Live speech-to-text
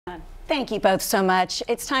Thank you both so much.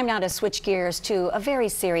 It's time now to switch gears to a very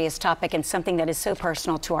serious topic and something that is so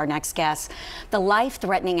personal to our next guests, the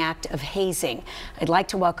life-threatening act of hazing. I'd like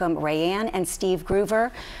to welcome Rayanne and Steve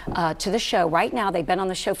Gruver to the show right now. They've been on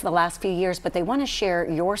the show for the last few years, but they want to share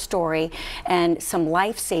your story and some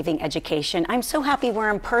life-saving education. I'm so happy we're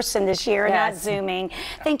in person this year, not Zooming.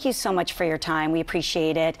 Thank you so much for your time. We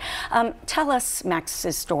appreciate it. Tell us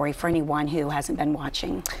Max's story for anyone who hasn't been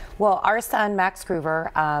watching. Well, our son, Max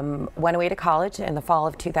Gruver, went away to college in the fall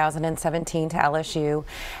of 2017 to LSU,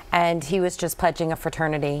 and he was just pledging a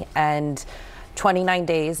fraternity. And 29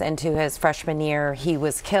 days into his freshman year, he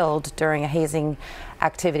was killed during a hazing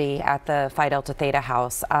activity at the Phi Delta Theta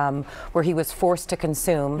house, where he was forced to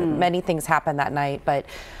consume. Many things happened that night, but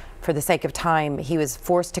for the sake of time, he was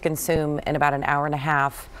forced to consume in about an hour and a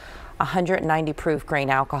half 190 proof grain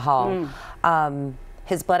alcohol.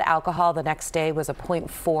 His blood alcohol the next day was a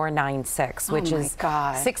 0.496, which is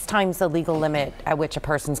 6 times the legal limit at which a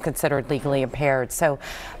person's considered legally impaired. So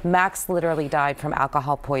Max literally died from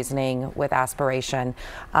alcohol poisoning with aspiration,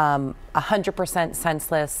 100%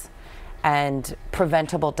 senseless and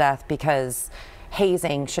preventable death, because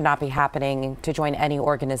hazing should not be happening to join any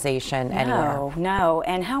organization anywhere. No.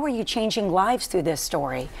 And how are you changing lives through this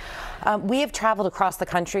story? We have traveled across the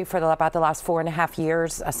country for about the last 4.5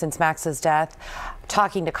 years since Max's death,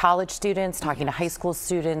 talking to college students, talking to high school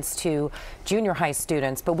students, to junior high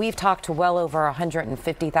students. But we've talked to well over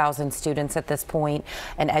 150,000 students at this point,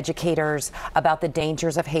 and educators about the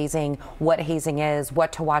dangers of hazing, what hazing is,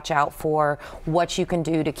 what to watch out for, what you can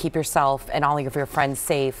do to keep yourself and all of your friends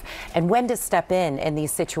safe, and when to step in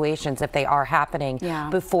these situations if they are happening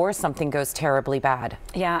before something goes terribly bad.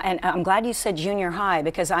 Yeah, and I'm glad you said junior high,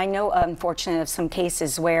 because I know, unfortunately, of some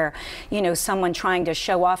cases where, you know, someone trying to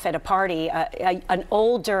show off at a party, an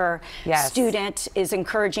older student is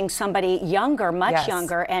encouraging somebody younger, much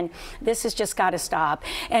younger, and this has just got to stop.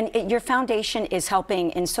 And your foundation is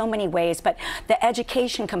helping in so many ways, but the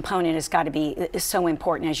education component has got to be so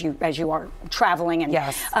important as you are traveling.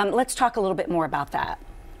 And let's talk a little bit more about that.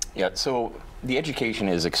 Yeah, so the education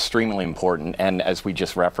is extremely important, and as we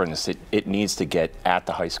just referenced, it needs to get at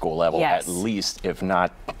the high school level, at least, if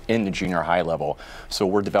not in the junior high level. So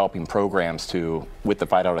we're developing programs with the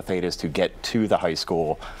Phi Delta Thetas to get to the high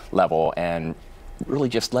school level and really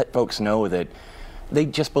just let folks know that they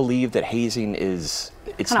just believe that hazing is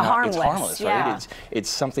it's harmless, right? It's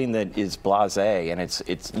something that is blasé, and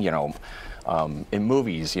it's you know, in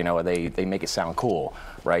movies, you know, they make it sound cool,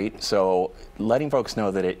 right? So letting folks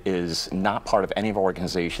know that it is not part of any of our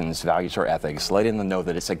organization's values or ethics, letting them know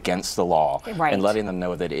that it's against the law, and letting them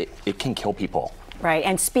know that it can kill people. Right,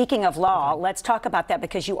 and speaking of law, let's talk about that,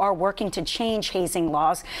 because you are working to change hazing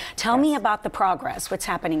laws. Tell me about the progress. What's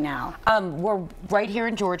happening now? We're right here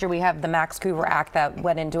in Georgia. We have the Max Gruver Act that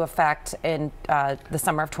went into effect in the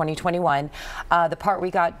summer of 2021. The part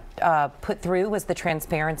we got put through was the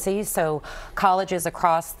transparency. So colleges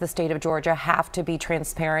across the state of Georgia have to be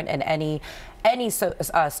transparent in any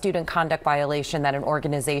student conduct violation that an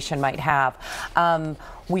organization might have.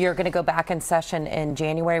 We are going to go back in session in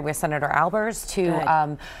January with Senator Albers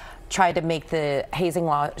to try to make the hazing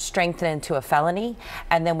law strengthen into a felony.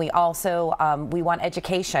 And then we also, we want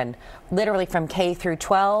education, literally from K through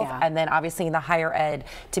 12, and then obviously in the higher ed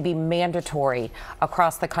to be mandatory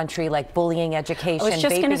across the country, like bullying education,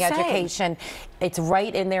 vaping education. It's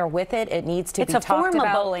right in there with it. It needs to be talked about. It's a form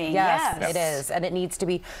of bullying. Yes, it is. And it needs to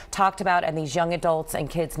be talked about, and these young adults and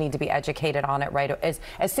kids need to be educated on it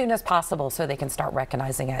as soon as possible so they can start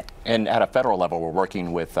recognizing it. And at a federal level, we're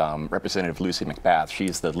working with Representative Lucy McBath.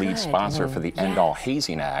 She's the lead sponsor for the End All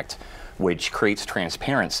Hazing Act, which creates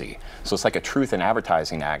transparency. So it's like a truth in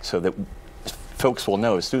advertising act, so that folks will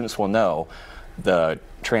know, students will know the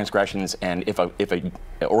transgressions, and if a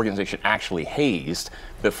organization actually hazed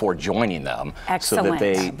before joining them, so that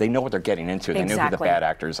they know what they're getting into. They know who the bad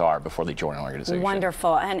actors are before they join an organization.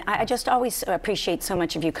 Wonderful. And I just always appreciate so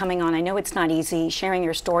much of you coming on. I know it's not easy sharing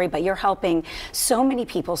your story, but you're helping so many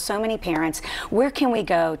people, so many parents. Where can we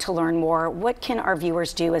go to learn more? What can our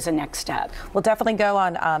viewers do as a next step? Well, definitely go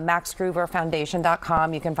on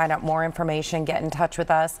maxgruverfoundation.com. You can find out more information, get in touch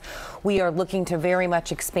with us. We are looking to very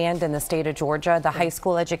much expand in the state of Georgia, the high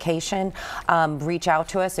school education. Reach out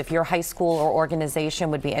to us if your high school or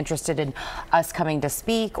organization would be interested in us coming to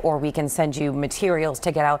speak, or we can send you materials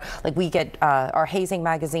to get out. Like, we get our hazing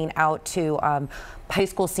magazine out to high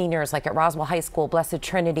school seniors, like at Roswell High School, Blessed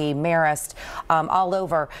Trinity, Marist, all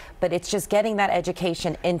over. But it's just getting that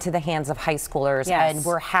education into the hands of high schoolers, and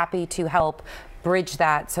we're happy to help bridge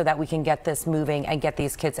that so that we can get this moving and get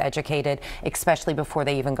these kids educated, especially before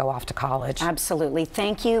they even go off to college. Absolutely.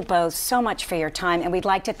 Thank you both so much for your time, and we'd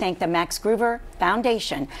like to thank the Max Gruver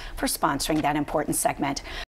Foundation for sponsoring that important segment.